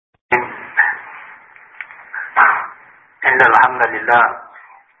إن الحمد لله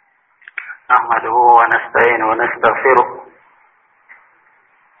نحمده ونستعينه ونستغفره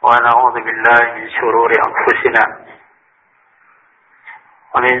ونعوذ بالله من شرور أنفسنا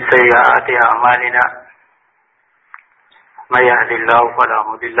ومن سيئات أعمالنا من يهد الله فلا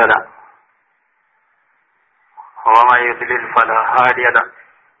مضل له ومن يضلل فلا هادي له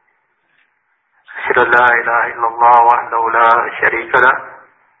أشهد أن لا إله إلا الله وحده لا شريك له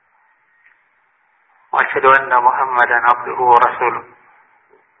وأشهد أن محمدا عبده ورسوله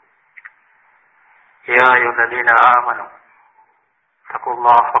يا أيها الذين آمنوا اتقوا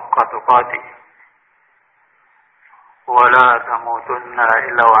الله حق تقاته ولا تموتن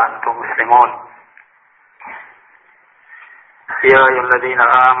إلا وأنتم مسلمون يا أيها الذين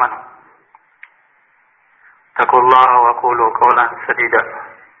آمنوا اتقوا الله وقولوا قولا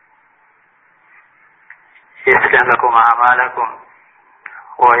سديدا يصلح لكم أعمالكم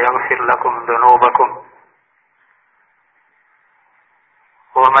ويغفر لكم ذنوبكم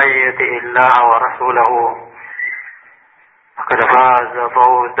ومن يطع الله ورسوله فقد فاز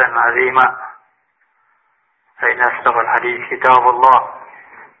فوزا عظيما فإن أصدق الحديث كتاب الله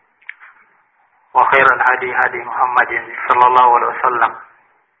وخير الهدي هدي محمد صلى الله عليه وسلم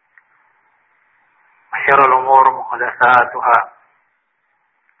وشر الأمور محدثاتها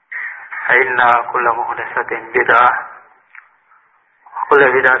فإن كل محدثة بدعة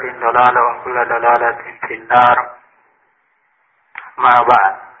وكل بدعة ضلالة وكل ضلالة في النار ما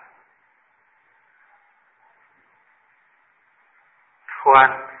بعد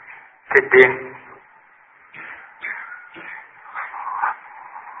إخوان في الدين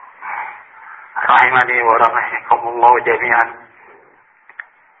rahimani wa rahimakumullah jami'an.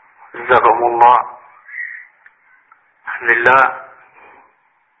 Jazakumullah. Alhamdulillah.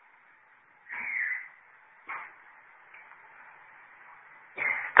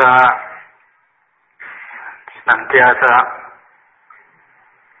 Kita senantiasa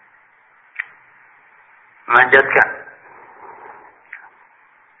memanjatkan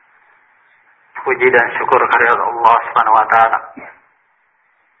puji dan syukur kehadirat Allah Subhanahu wa taala.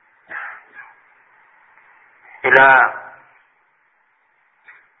 Ila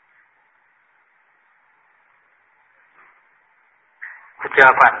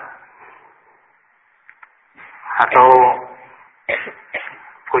ucapan atau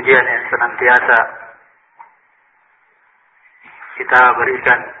pujian yang senantiasa kita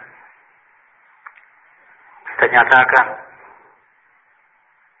berikan, kita nyatakan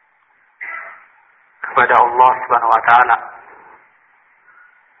kepada Allah Subhanahu wa taala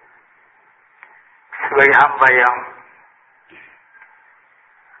sebagai hamba yang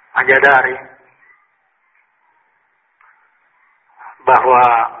menyadari bahwa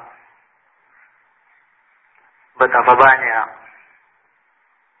betapa banyak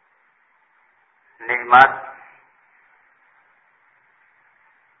nikmat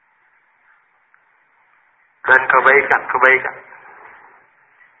dan kebaikan-kebaikan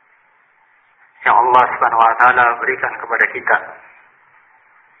yang Allah Subhanahu wa taala berikan kepada kita.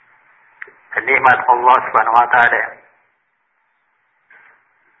 Dan nikmat Allah Subhanahu wa taala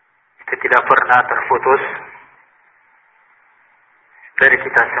itu tidak pernah terputus dari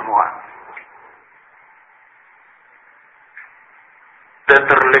kita semua. Dan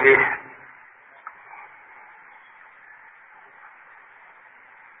terlebih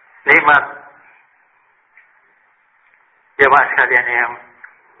nikmat jemaah sekalian yang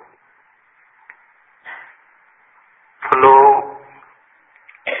perlu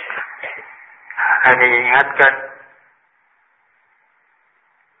kami ingatkan,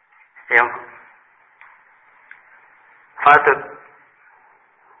 yang patut,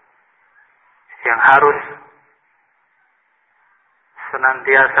 yang harus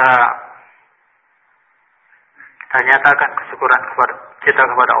senantiasa kita nyatakan kesyukuran kita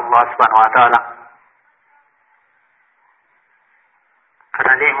kepada Allah Subhanahu wa taala.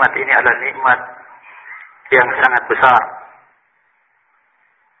 Karena nikmat ini adalah nikmat yang sangat besar.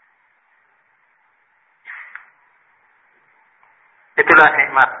 Itulah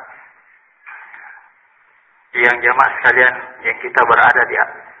nikmat yang jamaah sekalian yang kita berada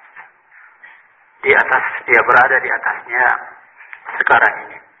berada di atasnya sekarang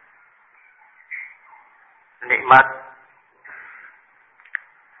ini. Nikmat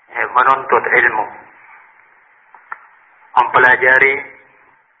menuntut ilmu, mempelajari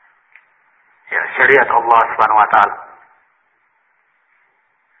syariat Allah Subhanahu wa taala.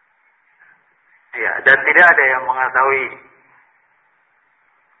 Dan tidak ada yang mengetahui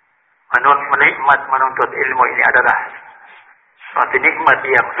nikmat menuntut ilmu ini adalah suatu nikmat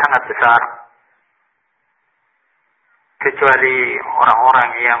yang sangat besar, kecuali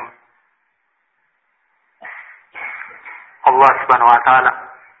orang-orang yang Allah Subhanahu wa taala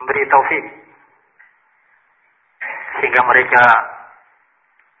memberi taufik sehingga mereka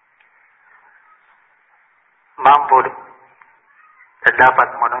mampu dan dapat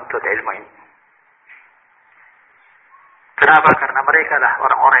menuntut ilmu ini. Kenapa? Karena mereka lah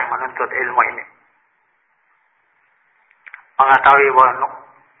orang-orang yang menuntut ilmu ini. Mengetahui bahwa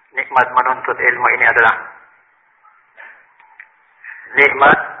nikmat menuntut ilmu ini adalah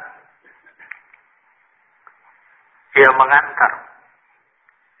nikmat yang mengantar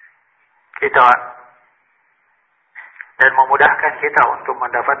kita dan memudahkan kita untuk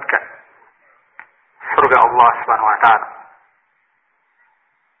mendapatkan surga Allah Subhanahu wa taala.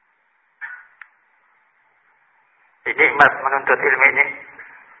 Nikmat menuntut ilmu ini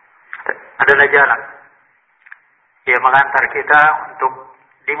adalah jalan yang mengantar kita untuk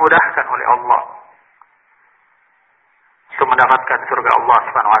dimudahkan oleh Allah untuk mendapatkan surga Allah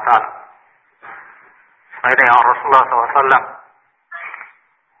Subhanahu wa taala. Sebagaimana yang Rasulullah SAW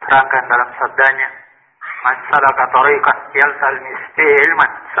terangkan dalam sabdanya, "Man salaka tariqan yaltamisu fihi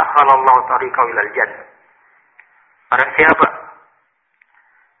ilman, sahhalallahu tariqahu ilal jannah." Barang siapa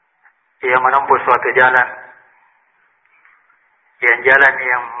yang menempuh suatu jalan, yang jalan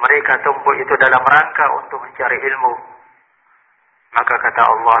yang mereka tempuh itu dalam rangka untuk mencari ilmu, maka kata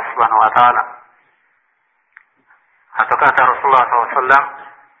Allah Subhanahu wa taala atau kata Rasulullah SAW,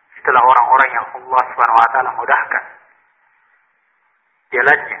 itulah orang-orang yang Allah Subhanahu wa taala mudahkan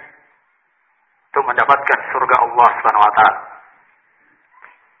jalannya untuk mendapatkan surga Allah Subhanahu wa taala.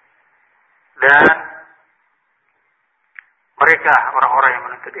 Dan mereka orang-orang yang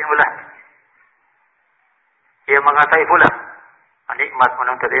menuntut ilmu lah yang mengetahui pula nikmat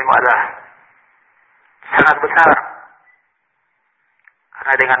menuntut ilmu adalah sangat besar.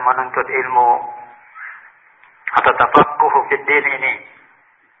 Karena dengan menuntut ilmu atau tafaqquh fid din ini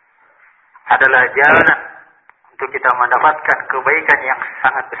adalah jalan untuk kita mendapatkan kebaikan yang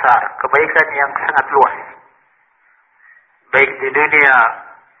sangat besar, kebaikan yang sangat luas, baik di dunia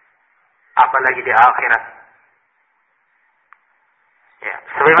apalagi di akhirat. Ya,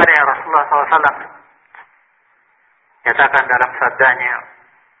 sebagaimana yang Rasulullah SAW nyatakan dalam sabdanya,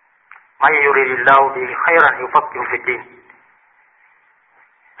 "May yuridillahu bihi khairan yufaqihu fid din."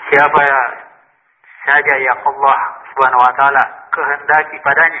 Siapa saja yang Allah Subhanahu wa taala kehendaki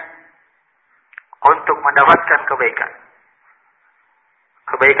padanya untuk mendapatkan kebaikan.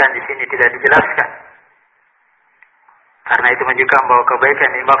 Kebaikan di sini tidak dijelaskan. Karena itu menunjukkan bahwa kebaikan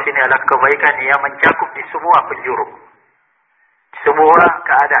di bab ini adalah kebaikan yang mencakup di semua penjuru, semua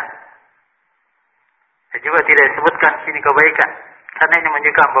keadaan. Dan juga tidak disebutkan sini kebaikan, karena ini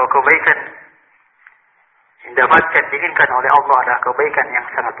menunjukkan bahwa kebaikan yang dapatkan diinginkan oleh Allah adalah kebaikan yang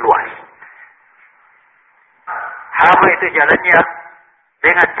sangat luas. Apa itu jalannya?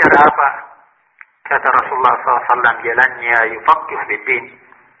 Dengan cara apa? Kata Rasulullah SAW, jalannya yufaqqih fid-din.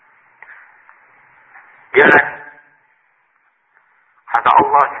 Jalan atau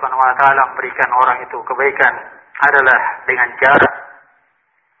Allah Subhanahu wa taala memberikan orang itu kebaikan adalah dengan cara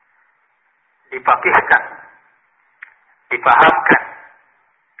dipakihkan, dipahamkan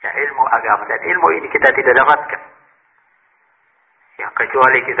ya ilmu agama. Dan ilmu ini kita tidak dapatkan ya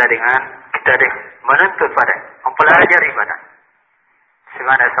kecuali kita menuntut pada, mempelajari pada.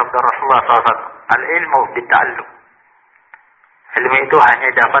 Sebagaimana sabda Rasulullah SAW, al-ilmu bitta'allum. Ilmu itu hanya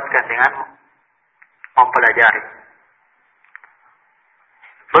didapatkan dengan mempelajari.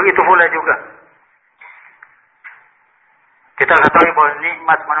 Begitu pula juga kita ketahui bahwa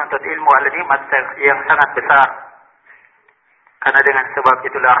nikmat menuntut ilmu adalah nikmat yang sangat besar. Karena dengan sebab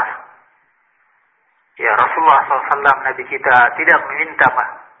itulah ya Rasulullah SAW, Nabi kita, tidak meminta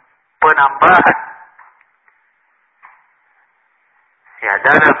penambahan ya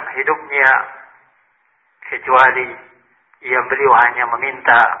dalam hidupnya, kecuali yang beliau hanya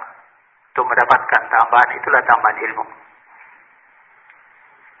meminta untuk mendapatkan tambahan, itulah tambahan ilmu.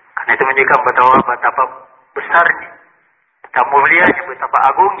 Karena itu menunjukkan betapa besarnya, betapa mulianya, betapa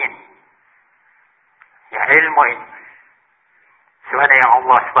agungnya ya ilmu ini. Sebagaimana yang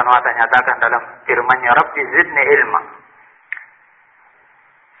Allah Subhanahu wa taala nyatakan dalam firman-Nya, "Rabbi zidni ilma."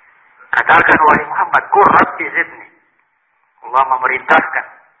 Katakan wahai Muhammad, "Qul Rabbi zidni." Allah memerintahkan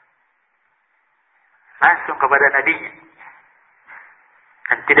langsung kepada nabinya.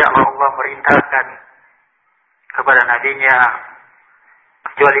 Dan tidak Allah merintahkan kepada nabinya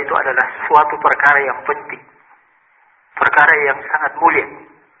kecuali itu adalah suatu perkara yang penting, perkara yang sangat mulia.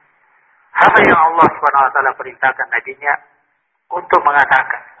 Apa yang Allah Subhanahu wa taala perintahkan nabinya untuk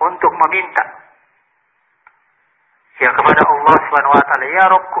mengatakan, untuk meminta ya kepada Allah Subhanahu wa taala, "Ya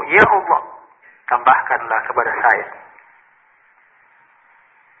Rabbku, ya Allah, tambahkanlah kepada saya,"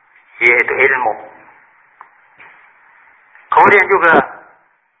 yaitu ilmu. Kemudian juga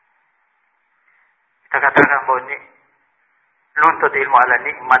kita katakan bahwa ini nuntut ilmu adalah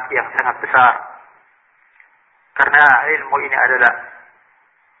nikmat yang sangat besar. Karena ilmu ini adalah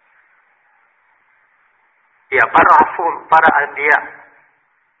para rasul, para anbiya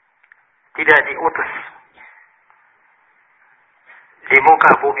tidak diutus di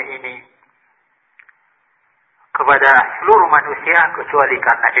muka bumi ini kepada seluruh manusia kecuali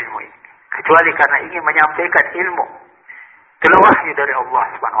karena ilmu ini. Kecuali karena ingin menyampaikan ilmu. Itulah wahyu dari Allah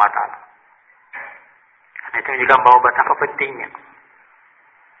Subhanahu wa taala. Itu juga membawa betapa pentingnya,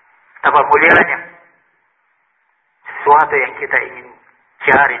 betapa mulianya sesuatu yang kita ingin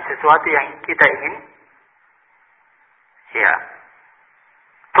cari, sesuatu yang kita ingin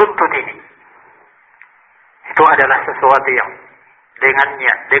tuntut ini. Itu adalah sesuatu yang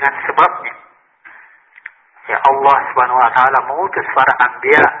dengannya, dengan sebabnya Allah Subhanahu wa taala mengutus para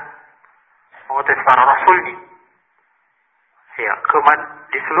anbiya, mengutus para rasulnya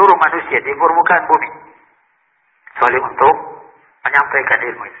di seluruh manusia di permukaan bumi, kecuali untuk menyampaikan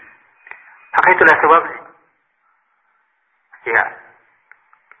ilmu ini. Maka itulah sebabnya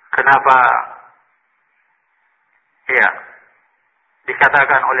kenapa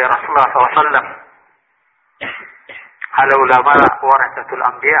dikatakan oleh Rasulullah SAW, al ulama warasatul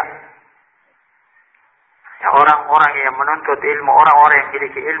anbiya. Orang-orang yang menuntut ilmu, orang-orang yang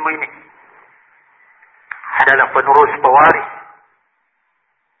memiliki ilmu ini adalah penerus pewaris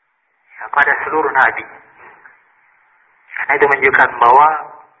pada seluruh nabi. Karena itu menunjukkan bahwa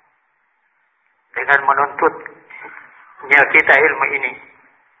dengan menuntutnya kita ilmu ini,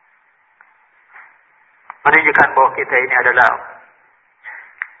 menunjukkan bahwa kita ini adalah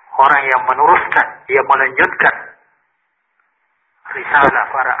orang yang meneruskan, yang melanjutkan risalah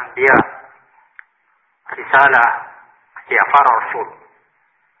para anbiya, risalah para rasul.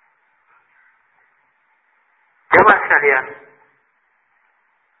 Jemaah sekalian,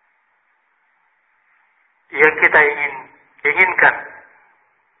 yang kita inginkan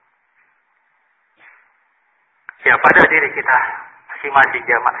pada diri kita masing-masing,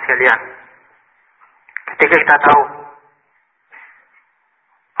 jemaah sekalian, ketika kita tahu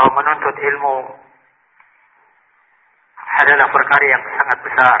bahwa menuntut ilmu adalah perkara yang sangat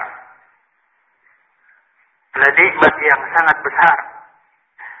besar, adalah nikmat yang sangat besar.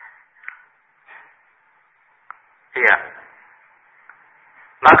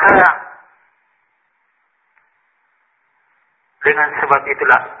 Maka dengan sebab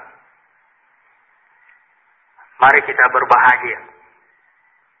itulah mari kita berbahagia.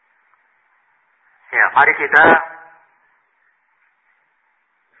 Mari kita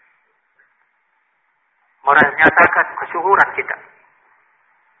menyatakan kesyukuran kita.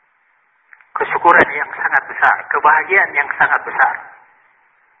 Kesyukuran yang sangat besar, kebahagiaan yang sangat besar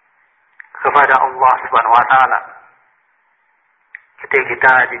kepada Allah Subhanahu wa taala ketika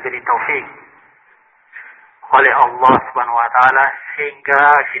kita diberi taufik oleh Allah Subhanahu wa taala sehingga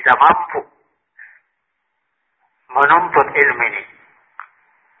kita mampu menuntut ilmu ini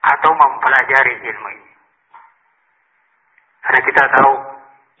atau mempelajari ilmu ini. Karena kita tahu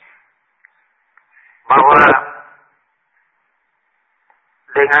bahwa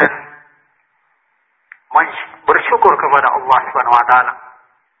dengan bersyukur kepada Allah Subhanahu wa taala,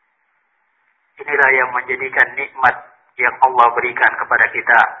 inilah yang menjadikan nikmat yang Allah berikan kepada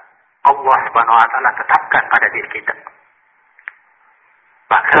kita, Allah Subhanahu wa taala tetapkan pada diri kita.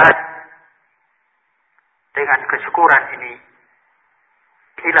 Bahkan dengan kesyukuran ini,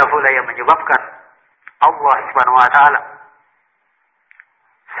 inilah pula yang menyebabkan Allah Subhanahu wa taala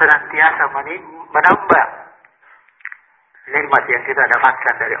senantiasa menambah nikmat yang kita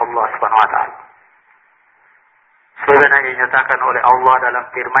dapatkan dari Allah Subhanahu wa taala. Sebagaimana dinyatakan oleh Allah dalam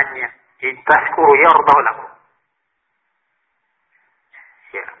firman-Nya, "In tashkuru yardahu lakum."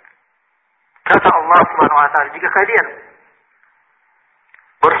 Kata Allah Subhanahu wa taala, jika kalian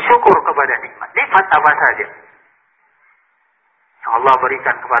bersyukur kepada nikmat apa saja yang Allah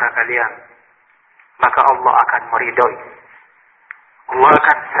berikan kepada kalian, maka Allah akan meridhoi. Allah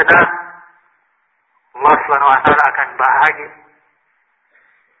akan senang. Allah Subhanahu wa taala akan bahagia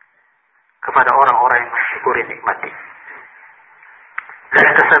kepada orang-orang yang mensyukuri nikmat ini. Dan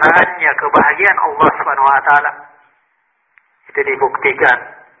kesenangannya, kebahagiaan Allah Subhanahu wa taala itu dibuktikan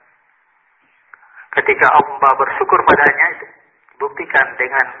ketika Allah bersyukur padanya, itu dibuktikan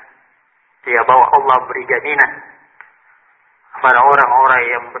dengan bahwa Allah beri jaminan kepada orang-orang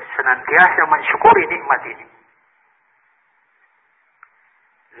yang senantiasa mensyukuri nikmat ini.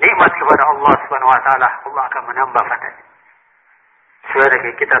 Nikmat kepada Allah Subhanahu wa taala, Allah akan menambah padanya.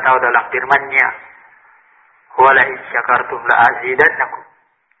 Sebagaimana kita tahu dalam firman-Nya, "Wa la in syakartum la azidannakum."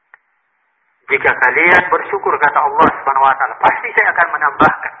 Jika kalian bersyukur, kata Allah Subhanahu wa taala, pasti saya akan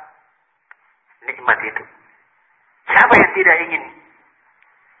menambahkan nikmat itu. Siapa yang tidak ingin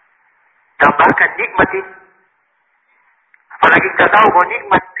tambahkan nikmat itu? Apalagi kita tahu bahwa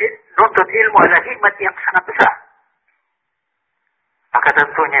nikmat nuntut ilmu adalah nikmat yang sangat besar. Maka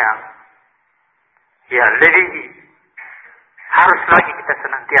tentunya ya lebih harus lagi kita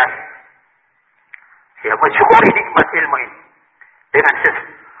senantiasa ya mensyukuri nikmat ilmu ini dengan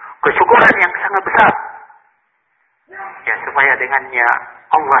kesyukuran yang sangat besar. Ya, supaya dengannya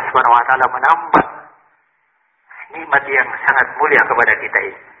Allah Subhanahu wa taala menambah nikmat yang sangat mulia kepada kita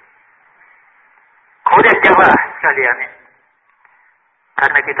ini. Kemudian jamaah sekalian,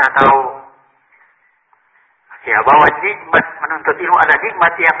 karena kita tahu ya bahwa nikmat menuntut ilmu adalah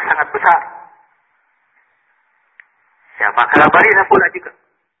nikmat yang sangat besar. Ya, maka marilah pula juga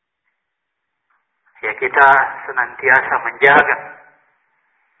ya kita senantiasa menjaga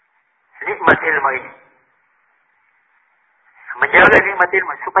nikmat ilmu ini. Menjaga nikmat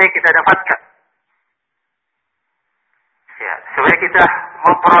ilmu supaya kita dapatkan. Ya, supaya kita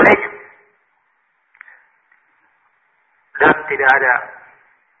memperolehnya. Dan tidak ada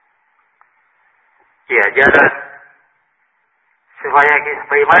ya jalan supaya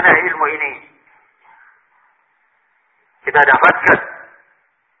bagaimana ilmu ini kita dapatkan.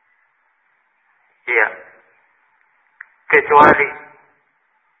 Ya, kecuali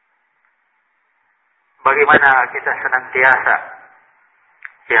bagaimana kita senantiasa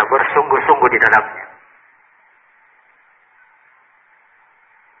ya bersungguh-sungguh di dalamnya.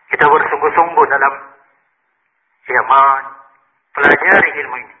 Kita bersungguh-sungguh dalam ya mempelajari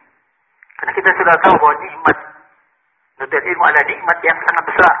ilmu ini. Karena kita sudah tahu bahwa nikmat nuntut ilmu adalah nikmat yang sangat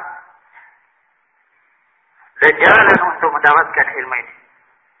besar. Dan jalan untuk mendapatkan ilmu ini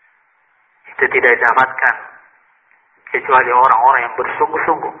itu tidak didapatkan kecuali orang-orang yang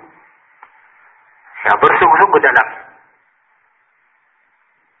bersungguh-sungguh. Ya, bersungguh-sungguh dalam.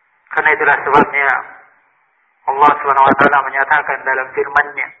 Karena itulah sebabnya Allah Subhanahu wa taala menyatakan dalam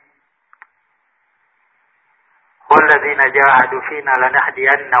firman-Nya, "Walladzina jahadu fina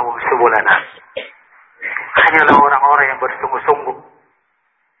lanahdiyannahum subulana." Hanyalah orang-orang yang bersungguh-sungguh.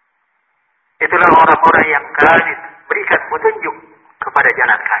 Itulah orang-orang yang kami berikan petunjuk kepada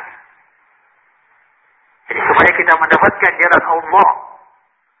jalan kami. Jadi supaya kita mendapatkan jalan Allah.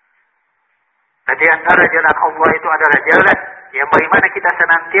 Dan di antara jalan Allah itu adalah jalan yang bagaimana kita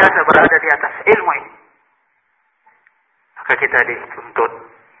senantiasa berada di atas ilmu ini. Maka kita dituntut,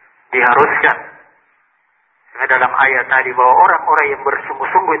 diharuskan. Dalam ayat tadi bahwa orang-orang yang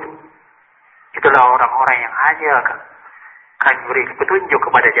bersungguh-sungguh itulah orang-orang yang hanya akan beri petunjuk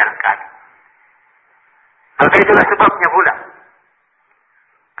kepada jalan kami. Maka itulah sebabnya pula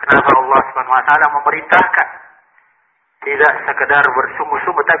kenapa Allah Subhanahu wa taala memerintahkan tidak sekedar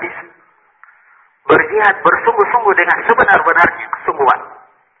bersungguh-sungguh, tapi berjihad bersungguh-sungguh dengan sebenar-benarnya kesungguhan.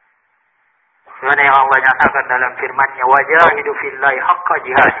 Sebagaimana yang Allah nyatakan dalam firman-Nya, "Wajahidu fillahi haqqa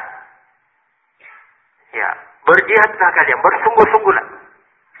jihad." Ya, berjihadlah kalian, bersungguh-sungguhlah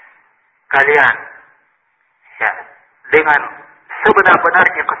kalian ya dengan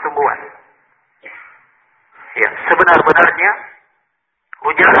sebenar-benarnya kesungguhan. Ya, sebenar-benarnya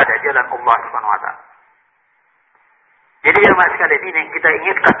mujahadah jalan Allah Subhanahu wa taala. Jadi jemaah sekalian, ini yang kita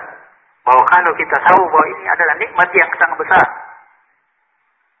ingatkan bahwa kalau kita tahu bahwa ini adalah nikmat yang sangat besar,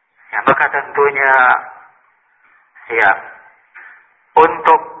 ya maka tentunya ya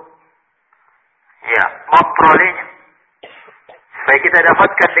untuk ya memperolehnya supaya kita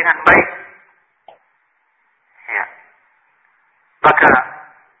dapatkan dengan baik, ya maka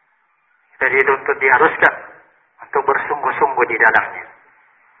kita dituntut, diharuskan untuk bersungguh-sungguh di dalamnya.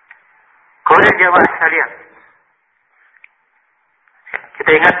 Kemudian jemaah sekalian,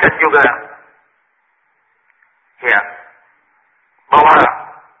 kita ingatkan juga ya bahwa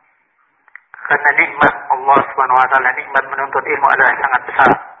karena nikmat Allah Subhanahu wa taala, nikmat menuntut ilmu adalah sangat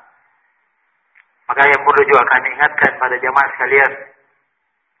besar. Maka yang perlu juga kami ingatkan pada jemaah sekalian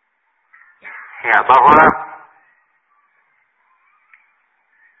ya bahwa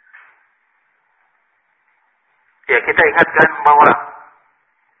ya kita ingatkan bahwa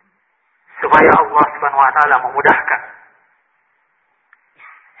supaya Allah Subhanahu wa taala memudahkan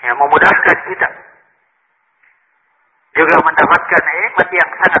kita juga mendapatkan nikmat yang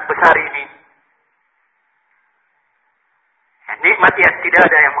sangat besar ini. Ya, nikmat yang tidak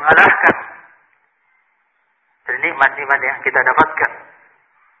ada yang mengalahkan dari nikmat-nikmat yang kita dapatkan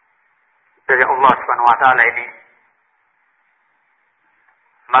dari Allah Subhanahu wa taala ini.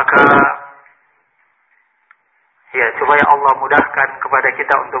 Maka ya supaya Allah mudahkan kepada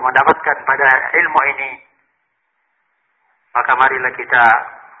kita untuk mendapatkan pada ilmu ini, maka marilah kita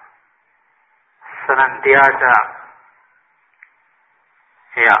senantiasa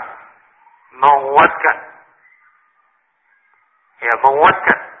menguatkan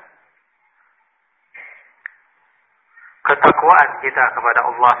ketakwaan kita kepada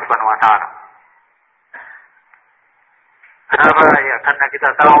Allah Subhanahu wa taala. Kenapa? Ya, karena kita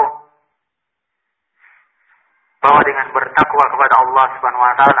tahu bahwa dengan bertakwa kepada Allah Subhanahu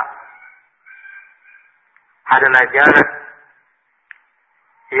wa taala adalah jalan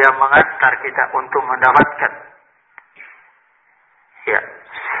yang mengantar kita untuk mendapatkan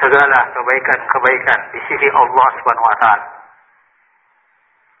segala kebaikan-kebaikan di sisi Allah Subhanahu wa taala.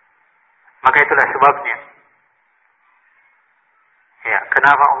 Maka itulah sebabnya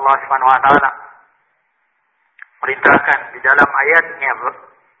kenapa Allah Subhanahu wa taala perintahkan di dalam ayatnya,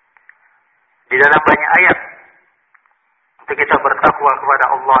 di dalam banyak ayat, untuk kita bertakwa kepada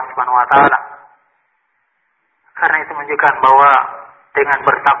Allah Subhanahu wa taala. Karena itu menunjukkan bahwa dengan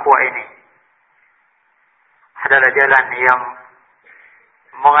bertakwa ini adalah jalan yang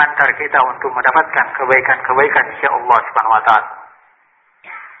mengantar kita untuk mendapatkan kebaikan-kebaikan sisi Allah Subhanahu wa taala.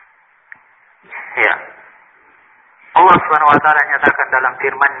 Allah Subhanahu wa taala nyatakan dalam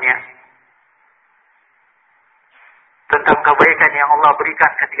firman-Nya tentang kebaikan yang Allah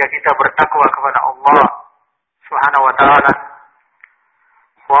berikan ketika kita bertakwa kepada Allah Subhanahu wa taala.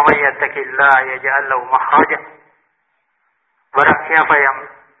 Wa may yattaqillaha yaj'al lahu makhraja. Barang siapa yang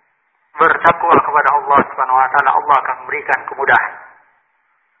bertakwa kepada Allah Subhanahu wa taala, Allah akan memberikan kemudahan.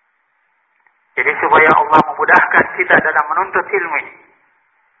 Jadi supaya Allah memudahkan kita dalam menuntut ilmu ini,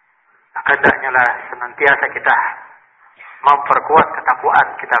 maka hendaknya lah senantiasa kita memperkuat ketakwaan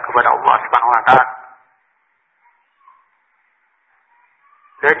kita kepada Allah Subhanahu wa taala.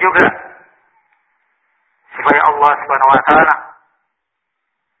 Dan juga supaya Allah Subhanahu wa taala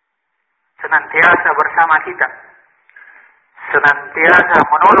senantiasa bersama kita, senantiasa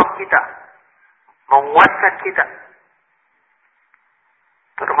menolong kita, menguatkan kita,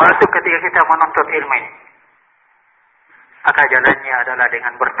 termasuk ketika kita menuntut ilmu ini. Maka jalannya adalah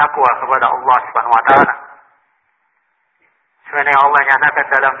dengan bertakwa kepada Allah Subhanahu wa taala. Sebenarnya Allah nyatakan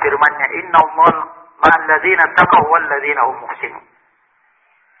dalam firman-Nya, "Innallaha ma'al ladzina taqaw wal ladzina hum muhsinun."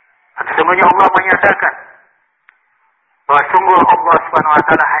 Sesungguhnya Allah menyatakan bahwa sungguh Allah Subhanahu wa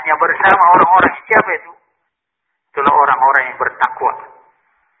taala hanya bersama orang-orang siapa itu? Itulah orang-orang yang bertakwa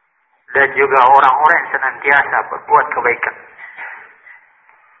dan juga orang-orang yang senantiasa berbuat kebaikan.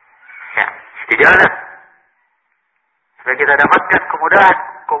 Di jalan supaya kita dapatkan kemudahan,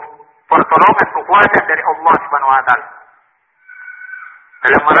 pertolongan, kekuatan dari Allah Subhanahu wa taala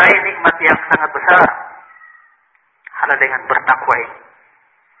dalam meraih nikmat yang sangat besar adalah dengan bertakwa ini.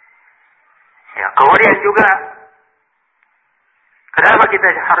 Kemudian juga kenapa kita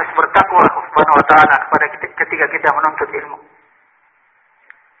harus bertakwa Subhanahu wa taala ketika kita menuntut ilmu?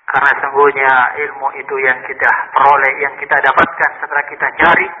 Karena sungguhnya ilmu itu yang kita peroleh, yang kita dapatkan setelah kita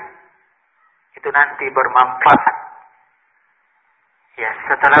cari, itu nanti bermanfaat.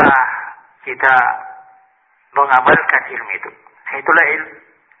 Setelah kita mengamalkan ilmu itu. Itulah ilmu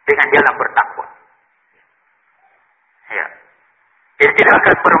dengan jalan bertakwa. Jadi tidak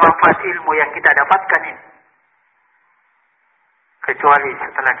akan bermanfaat ilmu yang kita dapatkan ini kecuali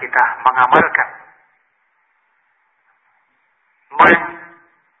setelah kita mengamalkan,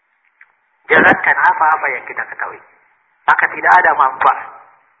 menjalankan apa-apa yang kita ketahui. Maka tidak ada manfaat.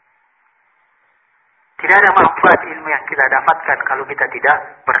 Tidak ada manfaat ilmu yang kita dapatkan kalau kita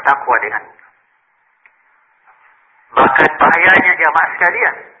tidak bertakwa dengan. Bahkan bahayanya jamaah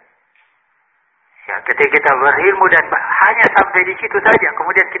sekalian, ketika kita berilmu dan hanya sampai di situ saja,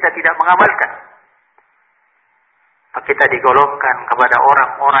 kemudian kita tidak mengamalkan, maka kita digolongkan kepada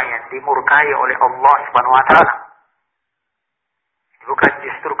orang-orang yang dimurkai oleh Allah Subhanahu wa taala. Bukan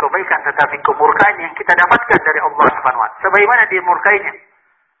justru kebaikan, tetapi kemurkaan yang kita dapatkan dari Allah Subhanahu wa taala. Sebagaimana dimurkainya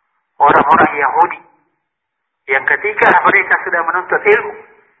orang-orang Yahudi yang ketika mereka sudah menuntut ilmu,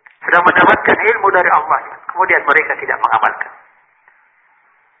 sudah mendapatkan ilmu dari Allah, kemudian mereka tidak mengamalkan.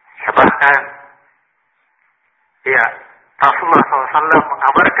 Bahkan Rasulullah SAW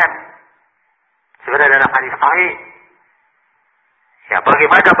mengabarkan sebenarnya dalam hadis sahih,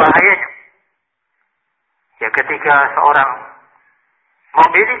 bagaimana bahayanya ketika seorang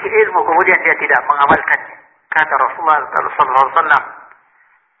memiliki ilmu kemudian dia tidak mengamalkannya. Kata Rasulullah SAW,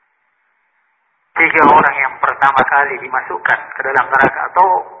 3 orang yang pertama kali dimasukkan ke dalam neraka, atau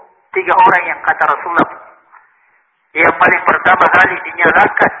 3 orang yang kata Rasulullah yang paling pertama kali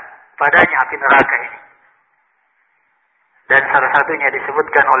dinyalakan padanya api neraka ini. Dan salah satunya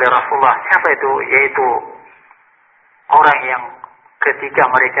disebutkan oleh Rasulullah, siapa itu? Yaitu orang yang ketika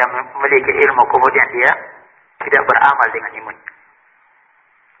mereka memiliki ilmu kemudian dia tidak beramal dengan ilmu.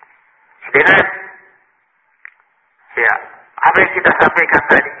 Dengan apa yang kita sampaikan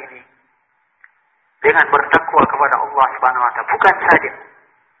tadi ini dengan bertakwa kepada Allah Subhanahu wa taala bukan saja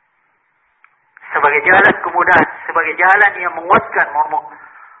sebagai jalan kemudahan, sebagai jalan yang menguatkan mau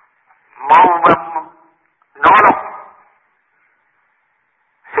menolong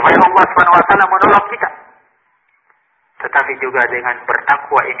supaya Allah Subhanahu wa taala menolong kita. Tetapi juga dengan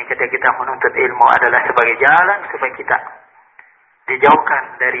bertakwa ini ketika kita menuntut ilmu adalah sebagai jalan supaya kita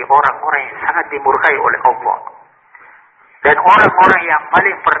dijauhkan dari orang-orang yang sangat dimurkai oleh Allah. Dan orang-orang yang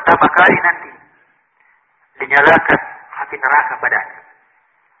paling pertama kali nanti dinyalakan api neraka padanya.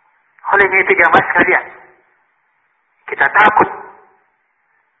 Oleh itu jamaah sekalian, kita takut.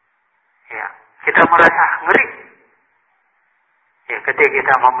 Ya, kita merasa ngeri. Ya, ketika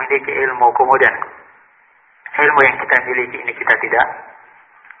kita memiliki ilmu kemudian ilmu yang kita miliki ini kita tidak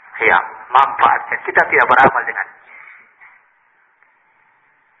manfaatkan, kita tidak beramal dengan.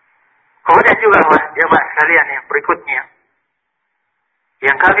 Kemudian juga jamaah sekalian yang berikutnya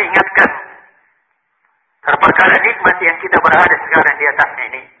yang kami ingatkan terperkara nikmat yang kita berada sekarang di atasnya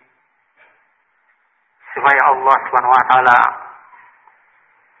ini, supaya Allah Subhanahu wa taala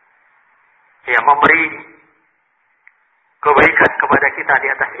memberi kebaikan kepada kita di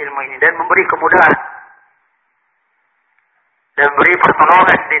atas ilmu ini dan memberi kemudahan dan beri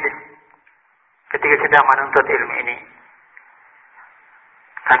pertolongan ketika kita menuntut ilmu ini.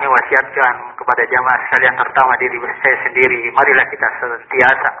 Kami wasiatkan kepada jamaah sekalian, terutama diri saya sendiri, marilah kita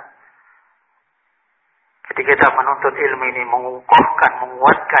senantiasa ketika kita menuntut ilmu ini mengukuhkan,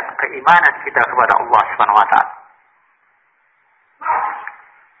 menguatkan keimanan kita kepada Allah Subhanahu wa taala.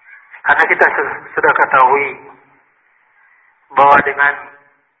 Karena kita sudah ketahui bahwa dengan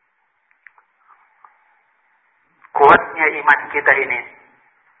kuatnya iman kita ini,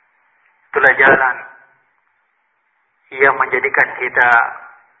 itulah jalan yang menjadikan kita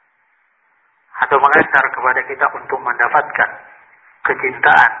atau mengantar kepada kita untuk mendapatkan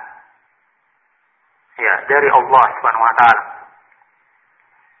kecintaan dari Allah Subhanahu wa taala.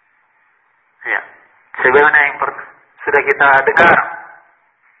 Ya, sebagaimana yang sudah kita dengar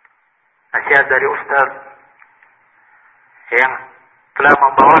nasihat dari Ustadz yang telah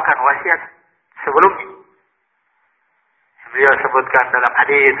membawakan wasiat sebelumnya. Beliau sebutkan dalam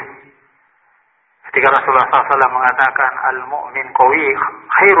hadis ketika Rasulullah SAW mengatakan al-mu'min qawi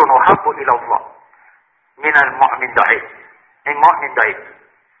khairun wa habbu ila Allah min al-mu'min da'if. Mu'min da'if.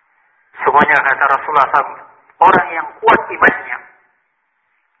 Semuanya kata Rasulullah SAW, orang yang kuat imannya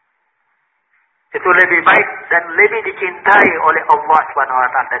itu lebih baik dan lebih dicintai oleh Allah Subhanahu wa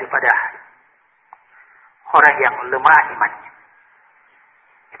taala daripada orang yang lemah imannya.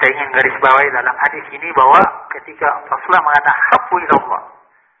 Kita ingin garis bawahi dalam hadis ini bahwa ketika Rasulullah mengatakan habbu ila Allah,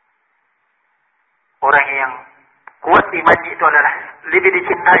 orang yang kuat imannya itu adalah lebih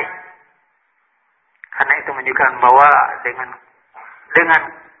dicintai. Karena itu menunjukkan bahwa dengan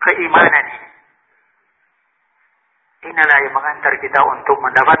keimanan inilah yang mengantar kita untuk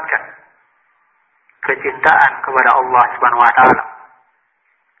mendapatkan kecintaan kepada Allah Subhanahu wa taala.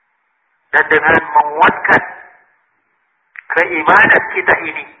 Dan dengan menguatkan keimanan kita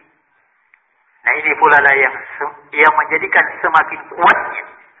ini, nah ini pula lah yang menjadikan semakin kuatnya,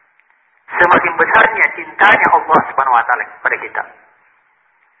 semakin besarnya cintanya Allah Subhanahu wa taala kepada kita.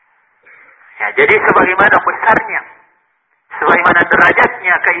 Ya, jadi sebagaimana besarnya, sebagaimana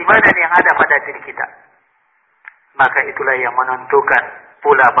derajatnya keimanan yang ada pada diri kita, maka itulah yang menentukan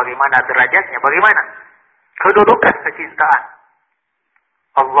pula bagaimana derajatnya, bagaimana kedudukan kecintaan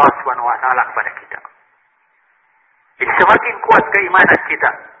Allah Subhanahu wa taala kepada kita. Jadi semakin kuat keimanan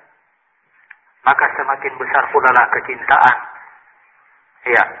kita, maka semakin besar pula lah kecintaan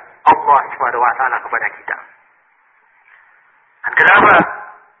Allah Subhanahu wa taala kepada kita. Dan kenapa?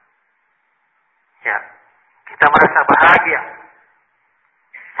 Kita merasa bahagia,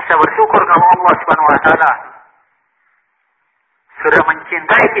 kita bersyukur kalau Allah Subhanahu wa taala sudah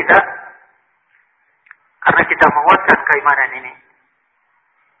mencintai kita karena kita menguatkan keimanan ini.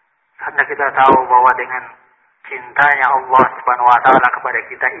 Karena kita tahu bahwa dengan cintanya Allah Subhanahu wa taala kepada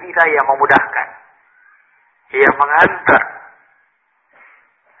kita, inilah yang memudahkan, yang mengantar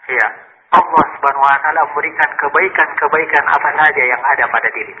Allah Subhanahu wa taala memberikan kebaikan-kebaikan apa saja yang ada pada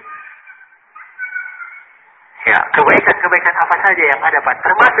diri. Kebaikan-kebaikan apa saja yang ada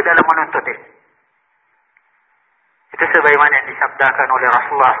termasuk dalam menuntut ilmu. Itu sebagaimana yang disabdakan oleh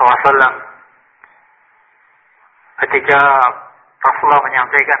Rasulullah SAW ketika Rasulullah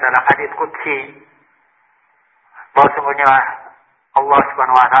menyampaikan dalam hadits qudsi bahwa sesungguhnya Allah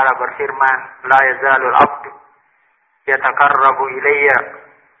Subhanahu wa taala berfirman, la yazalul abdu yataqarrabu ilayya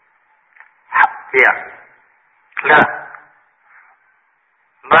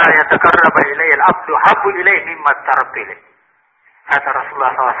ma yataqarrabu ilayya al-abdu habbu ilayhi mimma taraktu ilayhi. Kata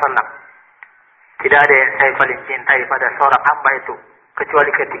Rasulullah SAW, tidak ada yang saya paling cintai pada seorang hamba itu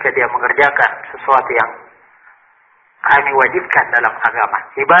kecuali ketika dia mengerjakan sesuatu yang kami wajibkan dalam agama,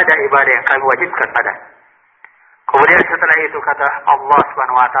 ibadah-ibadah yang kami wajibkan pada. Kemudian setelah itu kata Allah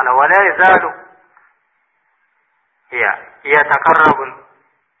Subhanahu wa taala, "Wa la yazalu yataqarrabu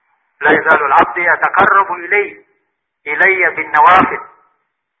la yazalu al-'abdu yataqarrabu ilayya bin nawafil."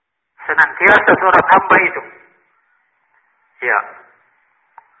 Senantiasa seorang hamba itu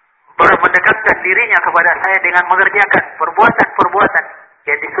mendekatkan dirinya kepada saya dengan mengerjakan perbuatan-perbuatan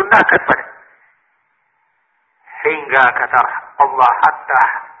yang disunnahkan pada. Hingga kata Allah, hatta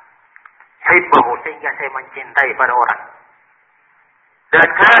hibbahu, sehingga saya mencintai pada orang. Dan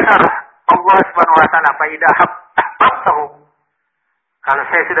kata Allah Subhanahu wa taala, fa idza ahbabtahu, kalau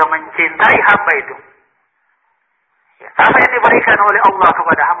saya sudah mencintai hamba itu, apa yang diberikan oleh Allah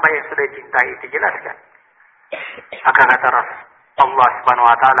kepada hamba yang sudah cintai itu jelaskan. Maka kata Allah Subhanahu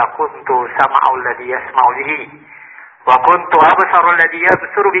wa taala, kuntu sam'u alladhi yasma'u bihi wa kuntu absaru alladhi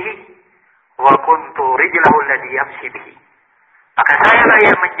yabsuru bihi wa kuntu rijlahu alladhi yamshi bihi. Maka saya lah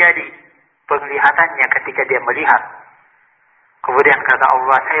yang menjadi penglihatannya ketika dia melihat. Kemudian kata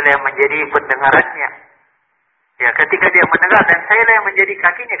Allah, saya lah yang menjadi pendengarannya ketika dia mendengar, dan saya lah yang menjadi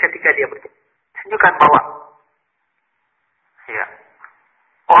kakinya ketika dia berjalan. Tunjukkan bahwa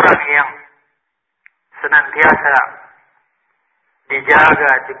orang yang senantiasa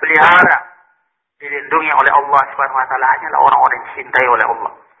dijaga, dipelihara, dilindungi oleh Allah Subhanahu wa taala hanyalah orang-orang yang dicintai oleh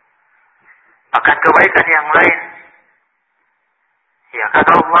Allah. Bahkan kebaikan yang lain,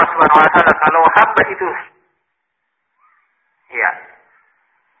 kata Allah Subhanahu wa taala, kalau hamba itu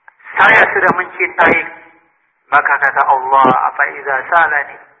saya sudah mencintai, maka kata Allah, apa idza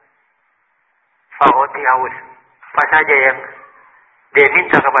salani fa'utiyahu, apa saja yang dia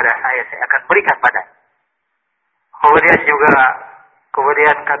minta kepada saya akan berikan pada.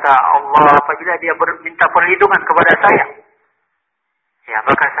 Kemudian kata Allah, apabila dia minta perlindungan kepada saya,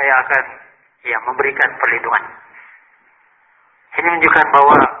 maka saya akan memberikan perlindungan. Ini menunjukkan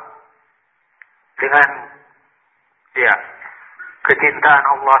bahwa dengan kecintaan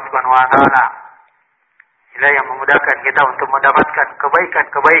Allah Subhanahu wa taala, inilah yang memudahkan kita untuk mendapatkan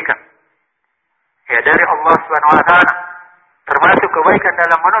kebaikan-kebaikan dari Allah Subhanahu wa taala, termasuk kebaikan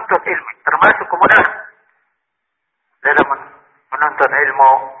dalam menuntut ilmu, termasuk kemudahan dalam menuntut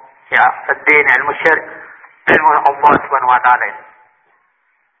ilmu ad-din, ilmu syar'i, ilmu Allah Subhanahu wa taala.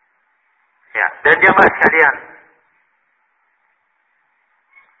 Dan jemaah sekalian,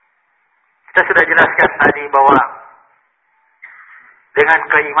 kita sudah jelaskan tadi bahwa dengan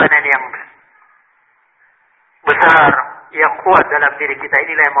keimanan yang besar, yang kuat dalam diri kita,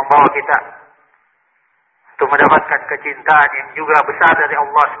 inilah yang membawa kita untuk mendapatkan kecintaan yang juga besar dari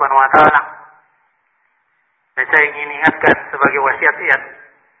Allah Subhanahu wa taala. Dan saya ingin ingatkan sebagai wasiat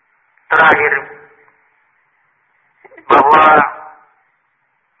terakhir bahwa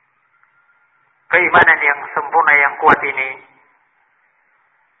keimanan yang sempurna, yang kuat ini,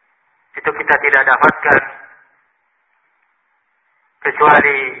 itu kita tidak dapatkan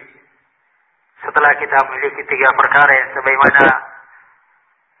kecuali setelah kita memiliki 3 perkara yang sebagaimana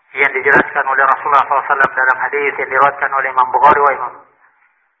yang dijelaskan oleh Rasulullah SAW dalam hadis yang diriwayatkan oleh Imam Bukhari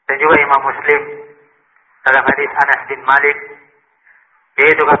dan juga Imam Muslim dalam hadis Anas bin Malik,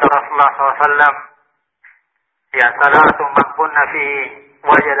 yaitu kata Rasulullah SAW, salatu man kunna fihi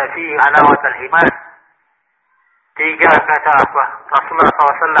wajada fihi halawat al-iman. 3 kata Rasulullah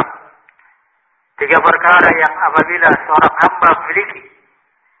SAW, 3 perkara yang apabila seorang hamba memiliki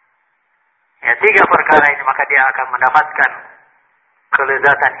 3 perkara ini, maka dia akan mendapatkan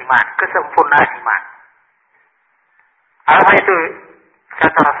kelezatan iman, kesempurnaan iman. Apa itu?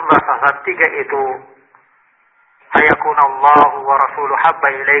 Kata Rasulullah SAW, 3 itu, ayakunallahu wa rasuluhu habba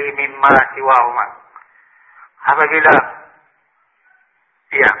ilaihi mimma siwahuma. Apabila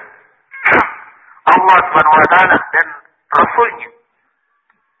Allah Subhanahu wa taala dan Rasulnya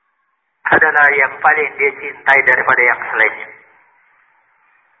adalah yang paling dia cintai daripada yang selainnya.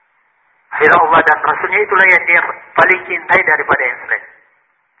 Bila Allah dan Rasulnya itulah yang dia paling cintai daripada yang selain.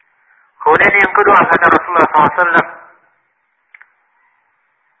 Kemudian yang kedua kata Rasulullah SAW,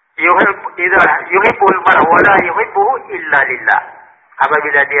 yuhibbul mar'a wa la yuhibbuhu illa lillah.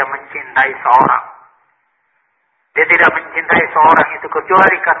 Apabila dia mencintai seorang, dia tidak mencintai seorang itu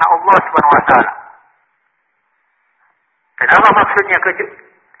kecuali karena Allah Subhanahu wa taala. Dan apa maksudnya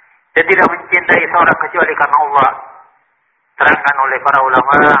dia tidak mencintai seorang kecuali karena Allah? Terangkan oleh para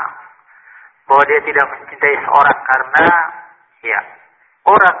ulama bahwa dia tidak mencintai seorang karena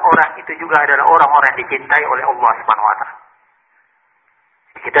orang-orang itu juga adalah orang-orang yang dicintai oleh Allah Subhanahu wa taala.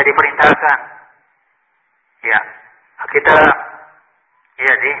 Kita diperintahkan kita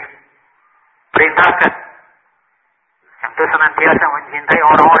ya diperintahkan untuk senantiasa mencintai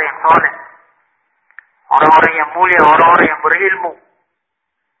orang-orang yang soleh, orang-orang yang mulia, orang-orang yang berilmu,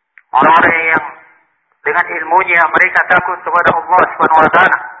 orang-orang yang dengan ilmunya mereka takut kepada Allah Subhanahu wa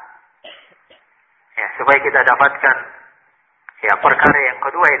taala. Ya, supaya kita dapatkan ya perkara yang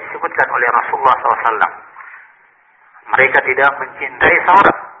kedua yang disebutkan oleh Rasulullah SAW. Mereka tidak mencintai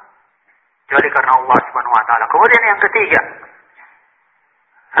seorang kecuali karena Allah Subhanahu wa taala. Kemudian yang ketiga,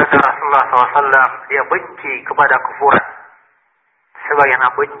 kata Rasulullah SAW, dia benci kepada kufuran sebagaimana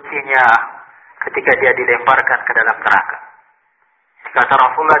bencinya ketika dia dilemparkan ke dalam neraka. Kata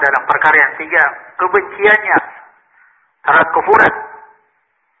Rasulullah dalam perkara yang tiga, kebenciannya terhadap kufuran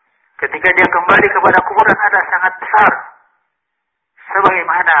ketika dia kembali kepada kufuran adalah sangat besar.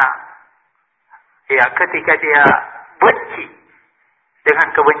 Sebagaimana ya ketika dia benci dengan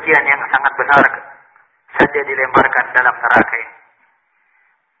kebencian yang sangat besar saat dia dilemparkan dalam neraka.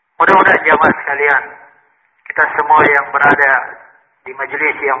 Mudah-mudahan jamaah sekalian, kita semua yang berada di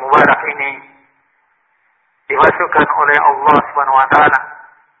majelis yang mubarak ini dimasukkan oleh Allah Subhanahu wa taala.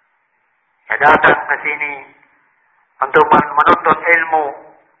 Ya, datang ke sini untuk menuntut ilmu.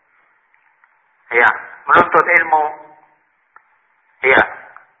 Ya, menuntut ilmu. Ya,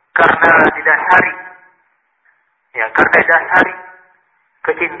 karena didasari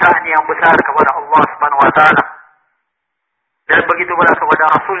kecintaan yang besar kepada Allah Subhanahu wa taala. Dan begitu pula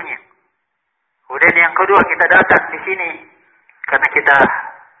kepada Rasulnya. Kemudian yang kedua, kita datang di sini karena kita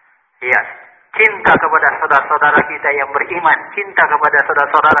cinta kepada saudara-saudara kita yang beriman, cinta kepada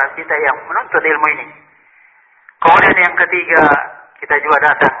saudara-saudara kita yang menuntut ilmu ini. Kemudian yang ketiga, kita juga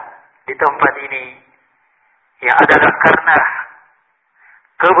datang di tempat ini adalah karena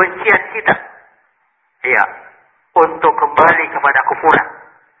kebencian kita untuk kembali kepada kufuran.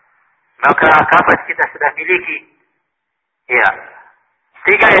 Maka kapan kita sudah miliki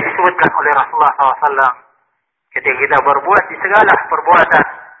tiga yang disebutkan oleh Rasulullah SAW, ketika kita berbuat di segala perbuatan,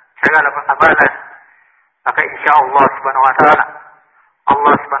 segala amalan, maka insya Allah Subhanahu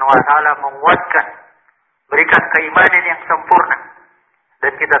wa taala menguatkan, berikan keimanan yang sempurna.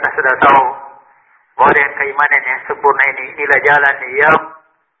 Dan kita sudah tahu bahwa dengan keimanan yang sempurna inilah jalan yang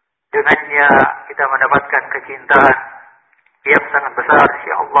dengannya kita mendapatkan kecintaan yang sangat besar si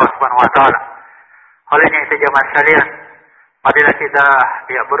Allah Subhanahu wa taala. Olehnya itu jemaah sekalian, marilah kita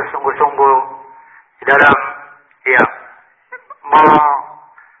bersungguh-sungguh di dalam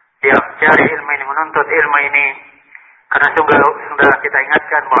mencari ilmu ini, menuntut ilmu ini, karena sudah kita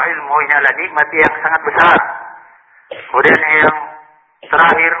ingatkan bahwa ilmu ini adalah nikmat yang sangat besar. Kemudian yang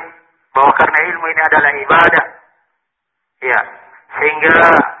terakhir, bahwa karena ilmu ini adalah ibadah, sehingga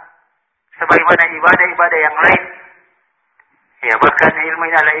sebagaimana ibadah-ibadah yang lain, bahkan ilmu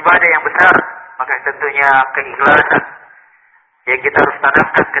ini adalah ibadah yang besar, maka tentunya keikhlasan yang kita harus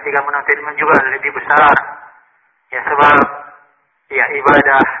tanamkan ketika menuntut ilmu juga lebih besar. Sebab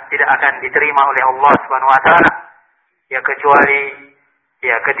ibadah tidak akan diterima oleh Allah Subhanahu wa taala kecuali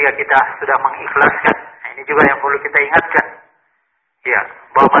ketika kita sudah mengikhlaskan. Ini juga yang perlu kita ingatkan.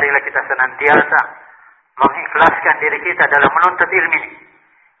 Bahwa marilah kita senantiasa mengikhlaskan diri kita dalam menuntut ilmu ini.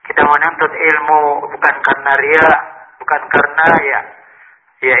 Kita menuntut ilmu bukan karena riya, bukan karena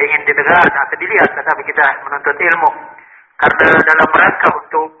ingin didengar atau dilihat, tetapi kita menuntut ilmu karena dalam rangka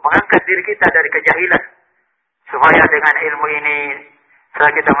untuk mengangkat diri kita dari kejahilan, supaya dengan ilmu ini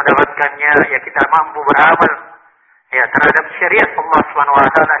setelah kita mendapatkannya kita mampu beramal terhadap syariat Allah Subhanahu wa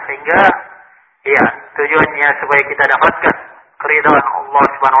taala, sehingga tujuannya supaya kita dapatkan keridhaan Allah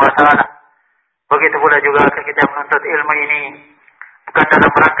Subhanahu wa taala. Begitu pula juga kita menuntut ilmu ini bukan dalam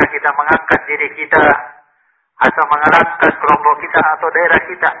rangka kita mengangkat diri kita atau mengalahkan kelompok kita atau daerah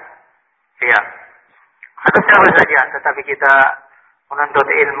kita, atau siapa saja, tetapi kita menuntut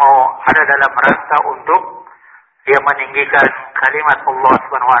ilmu ada dalam rangka untuk meninggikan kalimat Allah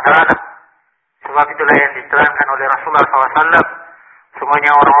Subhanahu wa taala. Sebab itulah yang diterangkan oleh Rasulullah SAW,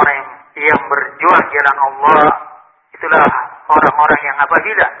 semuanya orang-orang yang berjuang jalan Allah itulah orang-orang yang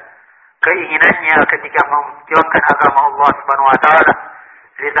apabila keinginannya ketika memperjuangkan agama Allah Subhanahu wa taala,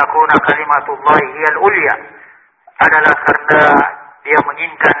 litakuna kalimatullahi hiyal ulya, adalah karena dia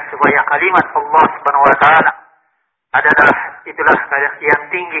menginginkan supaya kalimat Allah Subhanahu wa taala itulah yang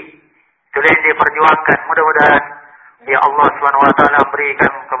tinggi. Itulah yang dia perjuangkan. Mudah-mudahan Allah Subhanahu wa taala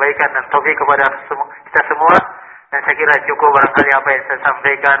berikan kebaikan dan taufik kepada kita semua. Dan saya kira cukup barangkali apa yang saya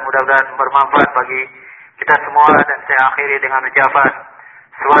sampaikan, mudah-mudahan bermanfaat bagi kita semua. Dan saya akhiri dengan ucapan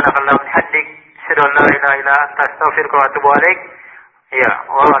subhanakallahumma wa bihamdik, asyhadu an la ilaha illa anta, astaghfiruka wa atubu ilaik.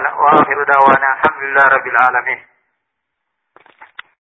 Wa akhiru da'wana alhamdulillahi rabbil alamin.